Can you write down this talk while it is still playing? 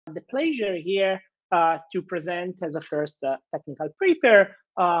the pleasure here to present as a first technical paper,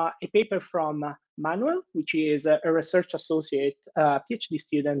 a paper from Manuel, which is a research associate, PhD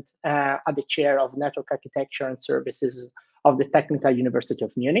student at the chair of Network Architecture and Services of the Technical University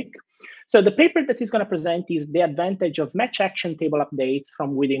of Munich. So the paper that he's going to present is the advantage of match action table updates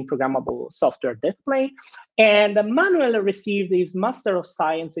from within programmable software data plane. And Manuel received his Master of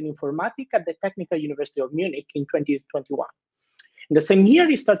Science in Informatics at the Technical University of Munich in 2021. In the same year,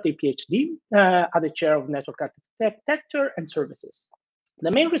 he started a PhD at the chair of Network Architecture and Services. The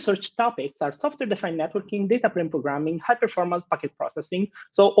main research topics are software-defined networking, data plane programming, high-performance packet processing,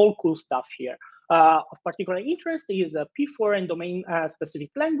 so all cool stuff here. Of particular interest is P4 and domain-specific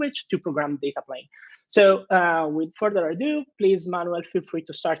language to program data plane. So with further ado, please, Manuel, feel free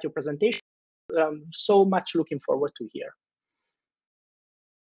to start your presentation. So much looking forward to hear.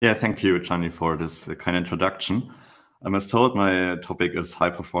 Yeah, thank you, Gianni, for this kind introduction. As told, my topic is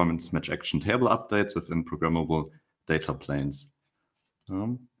high-performance match action table updates within programmable data planes.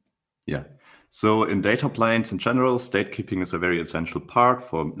 So in data planes in general, state keeping is a very essential part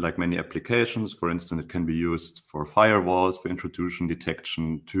for like many applications. For instance, it can be used for firewalls, for intrusion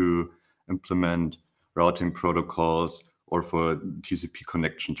detection, to implement routing protocols, or for TCP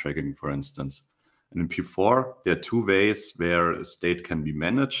connection tracking, for instance. And in P4, there are two ways where state can be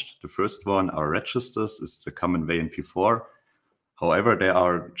managed. The first one are registers. It's the common way in P4. However, they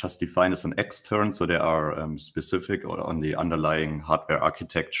are just defined as an extern, so they are specific on the underlying hardware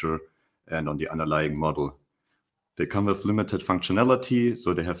architecture and on the underlying model. They come with limited functionality,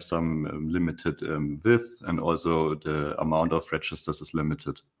 so they have some limited width, and also the amount of registers is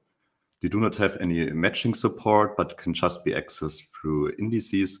limited. They do not have any matching support, but can just be accessed through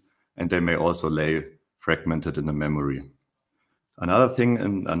indices, and they may also lay fragmented in the memory. Another thing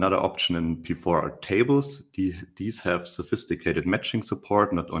and another option in P4 are tables. These have sophisticated matching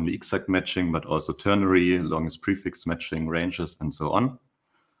support, not only exact matching, but also ternary, longest prefix matching, ranges, and so on.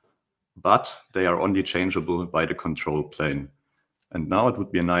 But they are only changeable by the control plane. And now it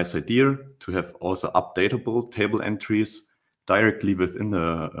would be a nice idea to have also updatable table entries directly within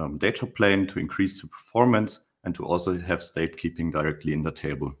the data plane to increase the performance and to also have state keeping directly in the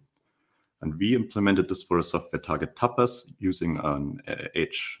table. And we implemented this for a software target tapas using an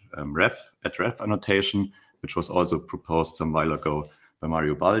href annotation, which was also proposed some while ago by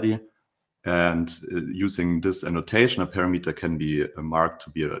Mario Baldi. And using this annotation, a parameter can be marked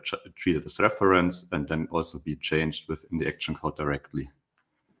to be treated as reference and then also be changed within the action code directly.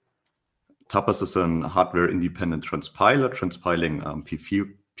 Tapas is a hardware-independent transpiler, transpiling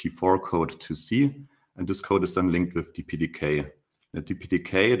P4 code to C, and this code is then linked with DPDK. The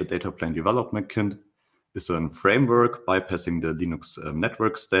DPDK, the Data Plane Development Kit, is a framework bypassing the Linux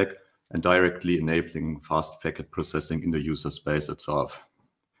network stack and directly enabling fast packet processing in the user space itself,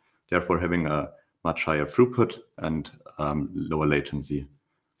 therefore having a much higher throughput and lower latency.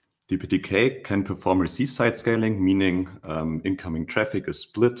 DPDK can perform receive-side scaling, meaning incoming traffic is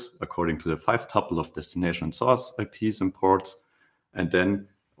split according to the 5-tuple of destination and source IPs and ports, and then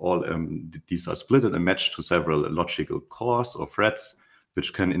all these are split and matched to several logical cores or threads,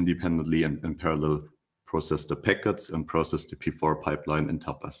 which can independently and in parallel process the packets and process the P4 pipeline in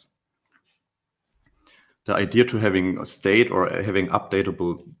tapas. The idea to having a state or having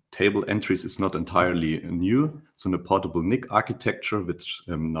updatable table entries is not entirely new. So in the portable NIC architecture, which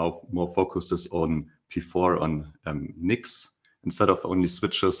now more focuses on P4 on NICs instead of only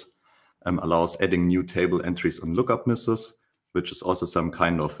switches, allows adding new table entries on lookup misses, which is also some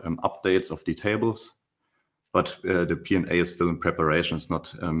kind of updates of the tables. But the P&A is still in preparation. It's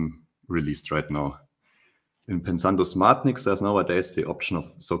not released right now. In Pensando SmartNICs, there's nowadays the option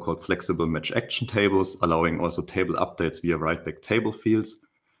of so-called flexible match action tables, allowing also table updates via write-back table fields.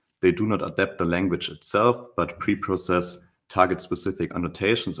 They do not adapt the language itself, but pre-process target-specific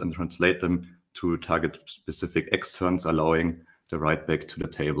annotations and translate them to target-specific externs, allowing the write-back to the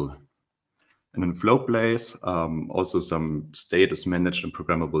table. And in FlowPlays, also some state is managed in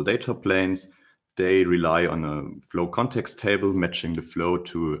programmable data planes. They rely on a flow context table, matching the flow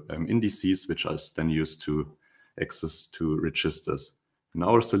to indices, which are then used to access to registers. In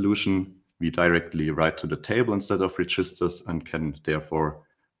our solution, we directly write to the table instead of registers and can therefore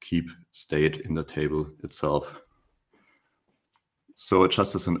keep state in the table itself. So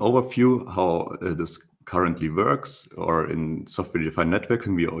just as an overview, how this currently works, or in software-defined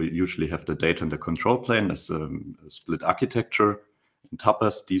networking, we usually have the data and the control plane as a split architecture. In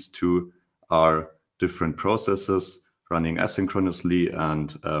tapas, these two are different processes running asynchronously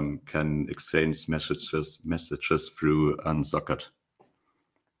and can exchange messages through a socket.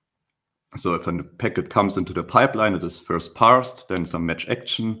 So if a packet comes into the pipeline, it is first parsed, then some match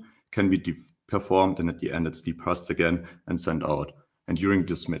action can be performed, and at the end it's deparsed again and sent out. And during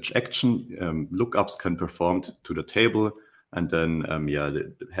this match action, lookups can be performed to the table, and then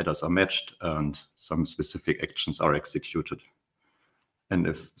the headers are matched and some specific actions are executed. And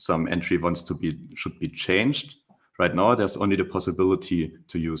if some entry should be changed, right now there's only the possibility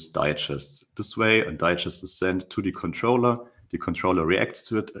to use digests. This way, a digest is sent to the controller. The controller reacts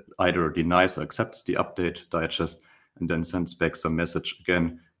to it, either denies or accepts the update digest, and then sends back some message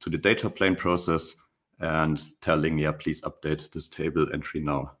again to the data plane process and telling, yeah, please update this table entry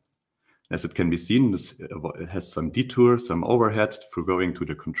now. As it can be seen, this has some detour, some overhead for going to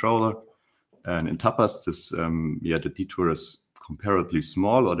the controller. And in Tapas, the detour is comparably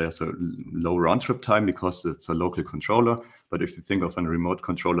small, or there's a low round-trip time because it's a local controller. But if you think of a remote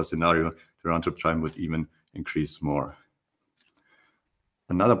controller scenario, the round-trip time would even increase more.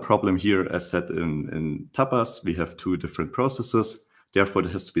 Another problem here, as said in Tapas, we have two different processes. Therefore,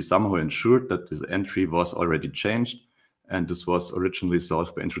 it has to be somehow ensured that the entry was already changed. And this was originally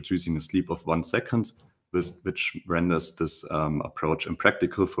solved by introducing a sleep of 1 second, which renders this approach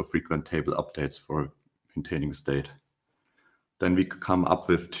impractical for frequent table updates for maintaining state. Then we come up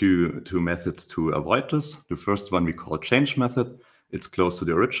with two methods to avoid this. The first one we call change method. It's close to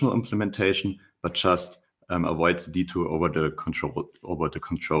the original implementation, but just avoids detour over the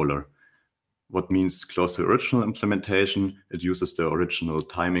controller. What means close to the original implementation? It uses the original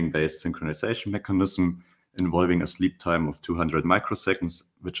timing-based synchronization mechanism involving a sleep time of 200 microseconds,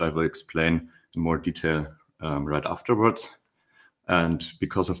 which I will explain in more detail right afterwards. And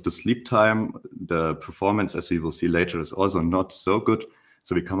because of the sleep time, the performance, as we will see later, is also not so good.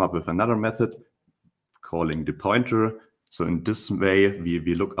 So we come up with another method calling the pointer. So in this way,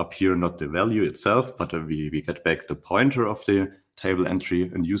 we look up here not the value itself, but we get back the pointer of the table entry.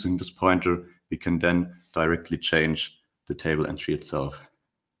 And using this pointer, we can then directly change the table entry itself.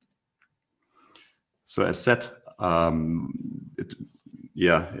 So as said,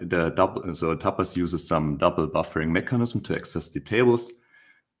 Tapas uses some double buffering mechanism to access the tables.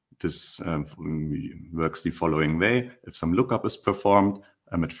 This works the following way. If some lookup is performed,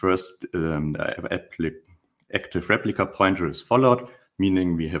 at first the active replica pointer is followed,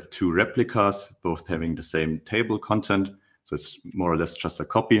 meaning we have two replicas, both having the same table content. So it's more or less just a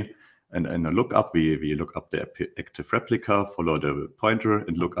copy. And in a lookup, we look up the active replica, follow the pointer,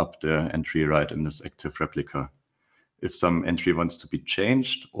 and look up the entry right in this active replica. If some entry wants to be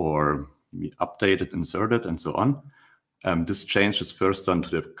changed or updated, inserted, and so on, this change is first done to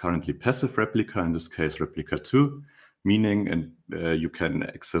the currently passive replica, in this case replica 2, meaning you can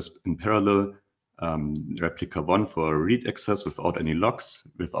access in parallel replica 1 for read access without any locks,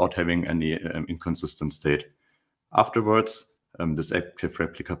 without having any inconsistent state. Afterwards, this active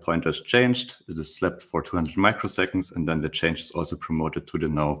replica pointer is changed, it is slept for 200 microseconds, and then the change is also promoted to the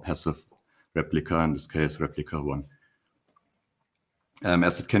now passive replica, in this case replica 1.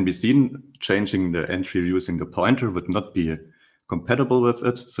 As it can be seen, changing the entry using the pointer would not be compatible with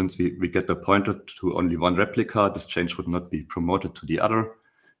it. Since we get the pointer to only one replica, this change would not be promoted to the other.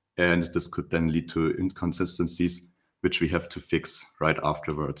 And this could then lead to inconsistencies, which we have to fix right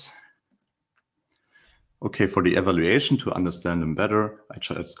afterwards. Okay, for the evaluation, to understand them better, I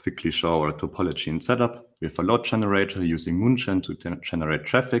just quickly show our topology and setup. We have a load generator using Moonchain to generate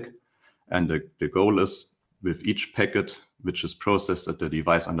traffic. And the goal is, with each packet which is processed at the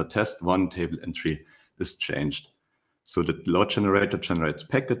device under test, one table entry is changed. So the load generator generates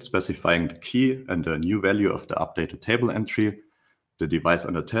packets specifying the key and the new value of the updated table entry. The device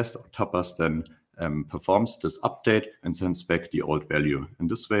under test, or Tapas, then performs this update and sends back the old value. In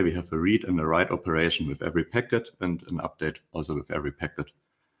this way, we have a read and a write operation with every packet and an update also with every packet.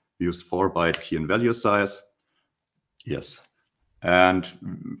 We used 4-byte key and value size. Yes. And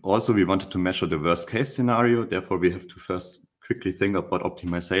also we wanted to measure the worst case scenario. Therefore, we have to first quickly think about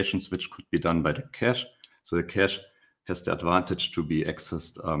optimizations which could be done by the cache. So the cache has the advantage to be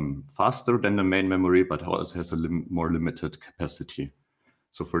accessed faster than the main memory, but also has a more limited capacity.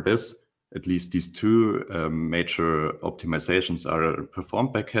 So for this, at least these two major optimizations are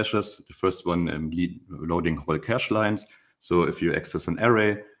performed by caches. The first one, loading whole cache lines. So if you access an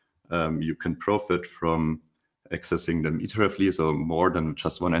array, you can profit from accessing them iteratively, so more than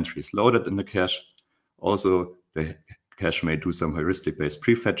just one entry is loaded in the cache. Also, the cache may do some heuristic-based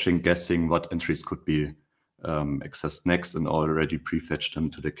prefetching, guessing what entries could be accessed next, and already prefetch them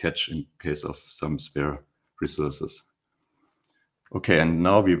to the cache in case of some spare resources. Okay, and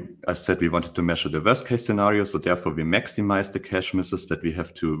now I said we wanted to measure the worst case scenario, so therefore we maximize the cache misses that we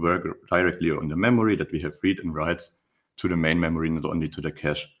have to work directly on the memory, that we have read and writes to the main memory, not only to the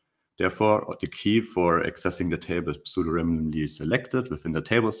cache. Therefore, the key for accessing the table is pseudo-randomly selected within the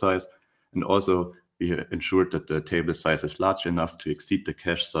table size. And also, we ensured that the table size is large enough to exceed the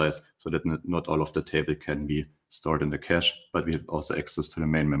cache size so that not all of the table can be stored in the cache, but we have also access to the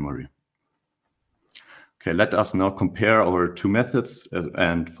main memory. Okay, let us now compare our two methods.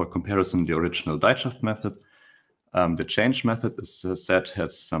 And for comparison, the original digest method. The change method, as said,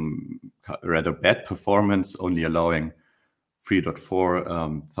 has some rather bad performance, only allowing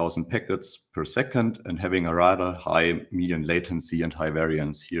 3.4 thousand packets per second and having a rather high median latency and high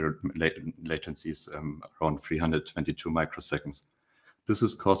variance. Here, latency is around 322 microseconds. This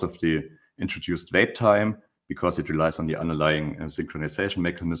is because of the introduced wait time, because it relies on the underlying synchronization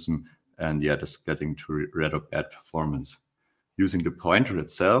mechanism, and yeah, this is getting to rather bad performance. Using the pointer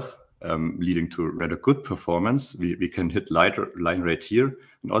itself, leading to rather good performance, we can hit line rate here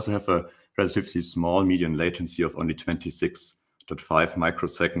and also have a relatively small median latency of only 26.5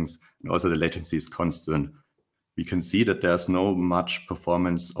 microseconds, and also the latency is constant. We can see that there's no much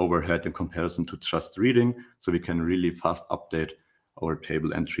performance overhead in comparison to just reading, so we can really fast update our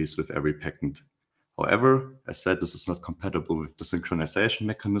table entries with every packet. However, as said, this is not compatible with the synchronization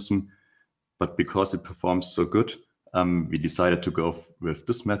mechanism, but because it performs so good, we decided to go with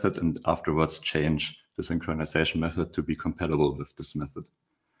this method and afterwards change the synchronization method to be compatible with this method.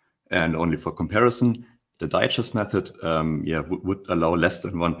 And only for comparison, the digest method would allow less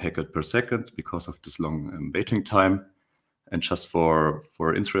than 1 packet per second because of this long waiting time. And just for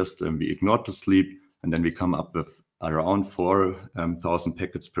interest, we ignored the sleep, and then we come up with around 4,000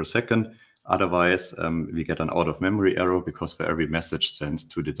 packets per second. Otherwise, we get an out-of-memory error because for every message sent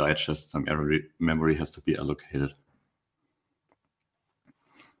to the digest, some memory has to be allocated.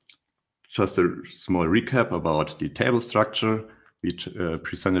 Just a small recap about the table structure we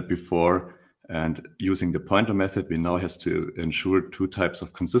presented before. And using the pointer method, we now have to ensure two types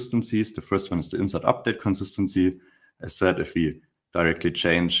of consistencies. The first one is the insert update consistency. As said, if we directly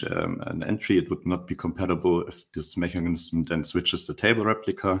change an entry, it would not be compatible if this mechanism then switches the table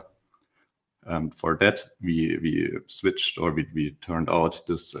replica. For that, we switched, or we turned out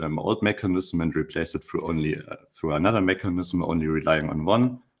this old mechanism and replaced it through another mechanism, only relying on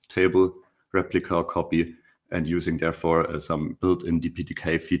one table replica copy, and using therefore some built-in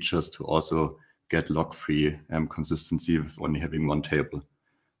DPDK features to also get log-free consistency with only having one table,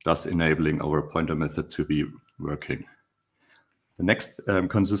 thus enabling our pointer method to be working. The next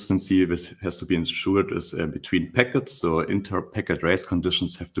consistency which has to be ensured is between packets, so inter-packet race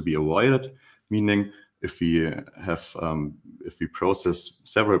conditions have to be avoided, meaning if we process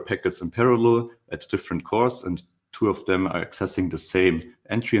several packets in parallel at different cores and two of them are accessing the same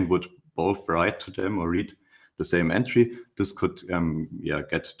entry and would both write to them or read the same entry, this could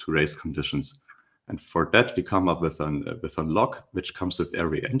get to race conditions. And for that, we come up with a log which comes with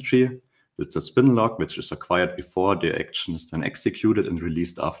every entry. It's a spin log which is acquired before the action is then executed and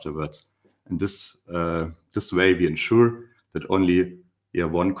released afterwards. And this way we ensure that only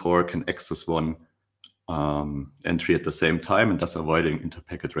one core can access one entry at the same time, and thus avoiding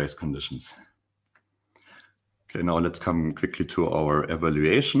interpacket race conditions. Okay, now let's come quickly to our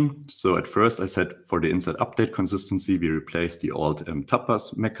evaluation. So at first I said for the insert update consistency, we replaced the old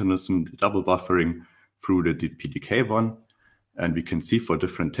tapas mechanism, the double buffering, through the DPDK one. And we can see for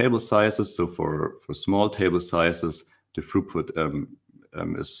different table sizes, so for small table sizes, the throughput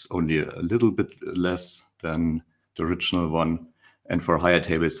is only a little bit less than the original one. And for higher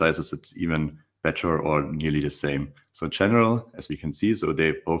table sizes, it's even better or nearly the same. So in general, as we can see, so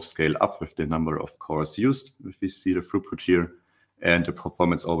they both scale up with the number of cores used, if we see the throughput here, and the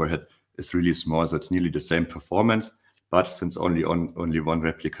performance overhead is really small, so it's nearly the same performance. But since only one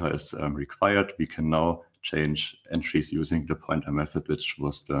replica is required, we can now change entries using the pointer method, which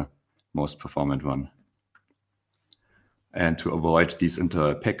was the most performant one. And to avoid these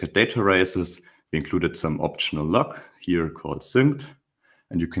inter-packet data races, we included some optional log here called synced.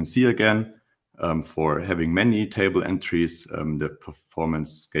 And you can see again, for having many table entries, the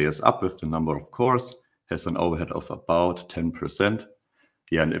performance scales up with the number of cores, has an overhead of about 10%.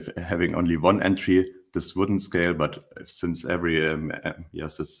 Yeah, and if having only one entry, this wouldn't scale, but since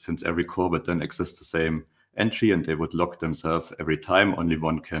every core would then access the same entry and they would lock themselves every time, only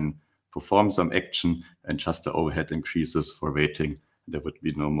one can perform some action and just the overhead increases for waiting. There would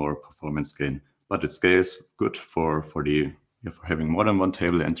be no more performance gain, but it scales good for having more than one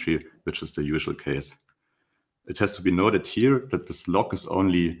table entry, which is the usual case. It has to be noted here that this log is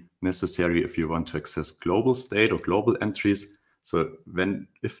only necessary if you want to access global state or global entries. So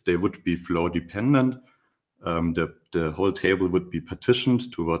if they would be flow dependent, the whole table would be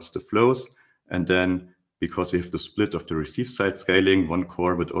partitioned towards the flows. And then because we have the split of the receive side scaling, one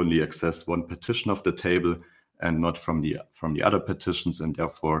core would only access one partition of the table and not from the other partitions, and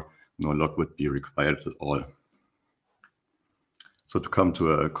therefore no lock would be required at all. So to come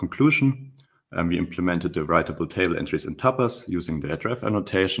to a conclusion, we implemented the writable table entries in tuples using the href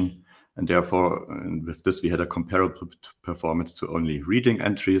annotation, and therefore with this we had a comparable performance to only reading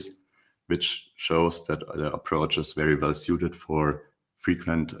entries, which shows that the approach is very well suited for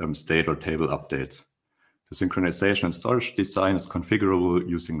frequent state or table updates. The synchronization and storage design is configurable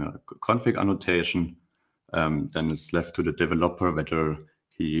using a config annotation. Then it's left to the developer whether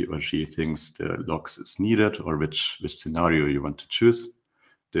he or she thinks the logs is needed or which scenario you want to choose.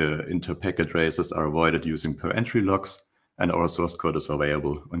 The inter-packet races are avoided using per entry logs, and our source code is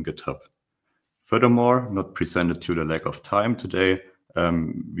available on GitHub. Furthermore, not presented due to the lack of time today,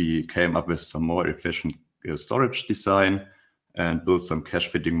 we came up with some more efficient storage design and built some cache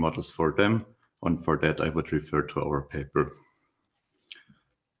fitting models for them. And for that, I would refer to our paper.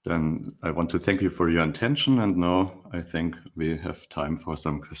 Then I want to thank you for your attention. And now I think we have time for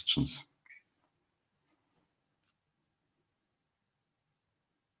some questions.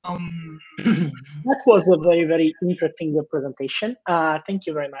 That was a very, very interesting presentation. Thank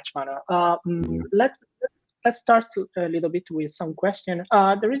you very much, Manuel. Let's start a little bit with some question.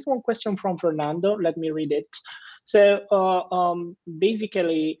 There is one question from Fernando. Let me read it. So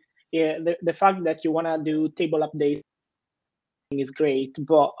basically, yeah, the fact that you want to do table updates is great,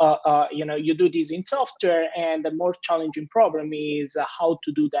 but you know, you do this in software, and the more challenging problem is how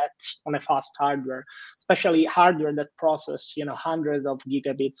to do that on a fast hardware, especially hardware that process, you know, hundreds of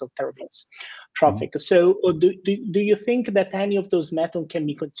gigabits or terabits traffic. So do you think that any of those methods can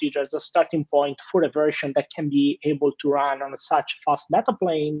be considered as a starting point for a version that can be able to run on such fast data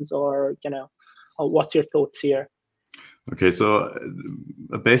planes, or, you know, what's your thoughts here? Okay, so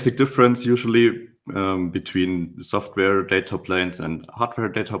a basic difference usually between software data planes and hardware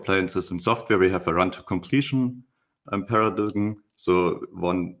data planes is in software we have a run to completion paradigm. So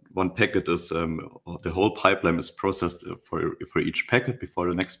one packet is the whole pipeline is processed for each packet before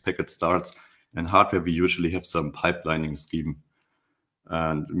the next packet starts. In hardware we usually have some pipelining scheme,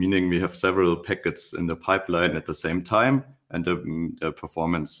 and meaning we have several packets in the pipeline at the same time, and the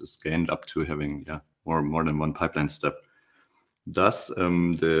performance is gained up to having more than one pipeline step. Thus,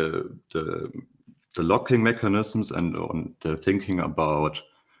 the locking mechanisms and the thinking about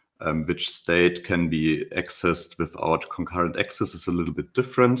which state can be accessed without concurrent access is a little bit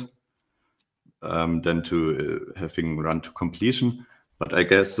different than to having run to completion. But I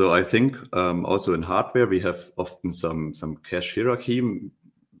guess so. I think also in hardware we have often some cache hierarchy.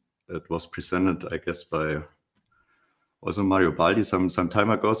 It was presented, I guess, by also Mario Baldi some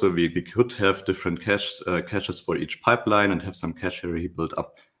time ago. So we could have different caches for each pipeline and have some cache hierarchy built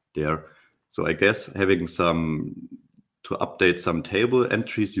up there. So I guess having to update some table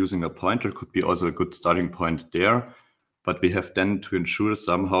entries using a pointer could be also a good starting point there. But we have then to ensure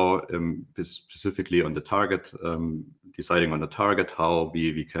somehow, specifically on the target, deciding on the target, how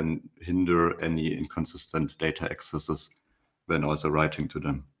we can hinder any inconsistent data accesses when also writing to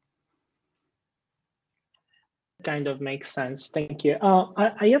them. Kind of makes sense. Thank you.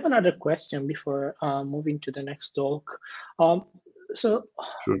 I have another question before moving to the next talk. Sure.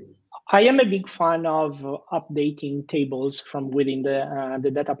 I am a big fan of updating tables from within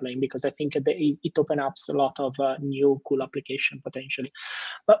the data plane, because I think it opens up a lot of new cool application potentially.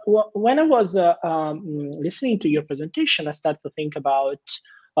 But when I was listening to your presentation, I started to think about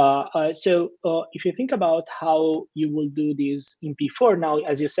if you think about how you will do this in P4 now,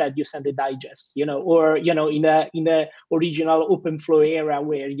 as you said, you send a digest, you know, or, you know, in the original OpenFlow era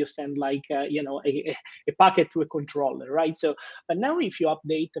where you send like, you know, a packet to a controller, right? So, but now if you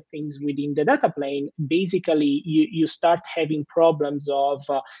update the things within the data plane, basically you start having problems of,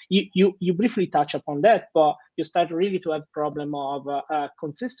 you briefly touch upon that, but you start really to have problem of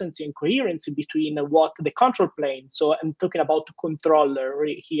consistency and coherency between what the control plane, so I'm talking about the controller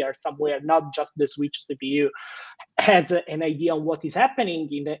here somewhere, not just the switch CPU, has an idea on what is happening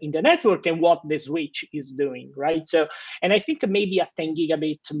in the network and what the switch is doing, right? So, and I think maybe a 10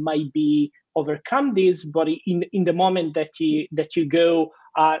 gigabit might be overcome this, but in the moment that you go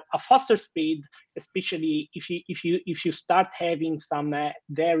at a faster speed, especially if you start having some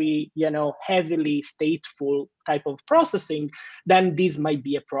very, you know, heavily stateful type of processing, then this might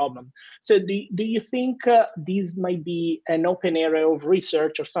be a problem. So do you think this might be an open area of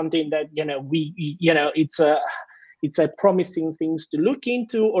research or something that, you know, it's a promising things to look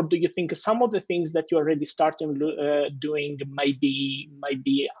into, or do you think some of the things that you already started doing might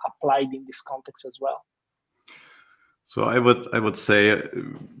be applied in this context as well? So I would say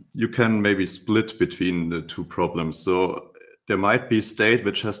you can maybe split between the two problems. So there might be state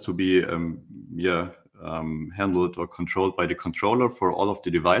which has to be handled or controlled by the controller for all of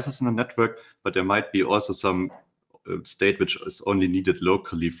the devices in the network, but there might be also some state which is only needed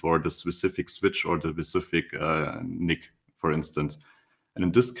locally for the specific switch or the specific NIC, for instance. And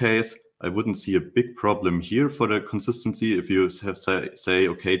in this case, I wouldn't see a big problem here for the consistency. If you have say,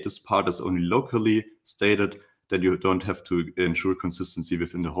 okay, this part is only locally stated, then you don't have to ensure consistency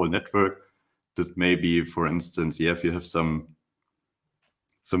within the whole network. This may be, for instance, if you have some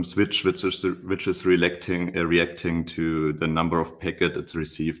switch which is reacting to the number of packets it's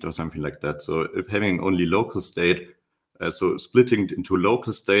received or something like that. So if having only local state, so splitting into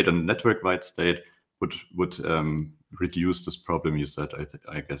local state and network-wide state would reduce this problem you said,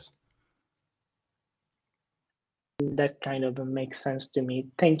 I guess. That kind of makes sense to me.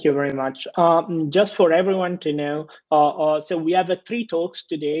 Thank you very much. Just for everyone to know, so we have 3 talks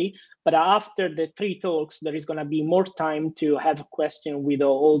today, but after the 3 talks, there is going to be more time to have a question with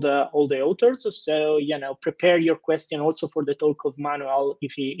all the authors. So prepare your question also for the talk of Manuel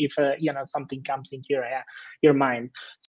if something comes into your mind.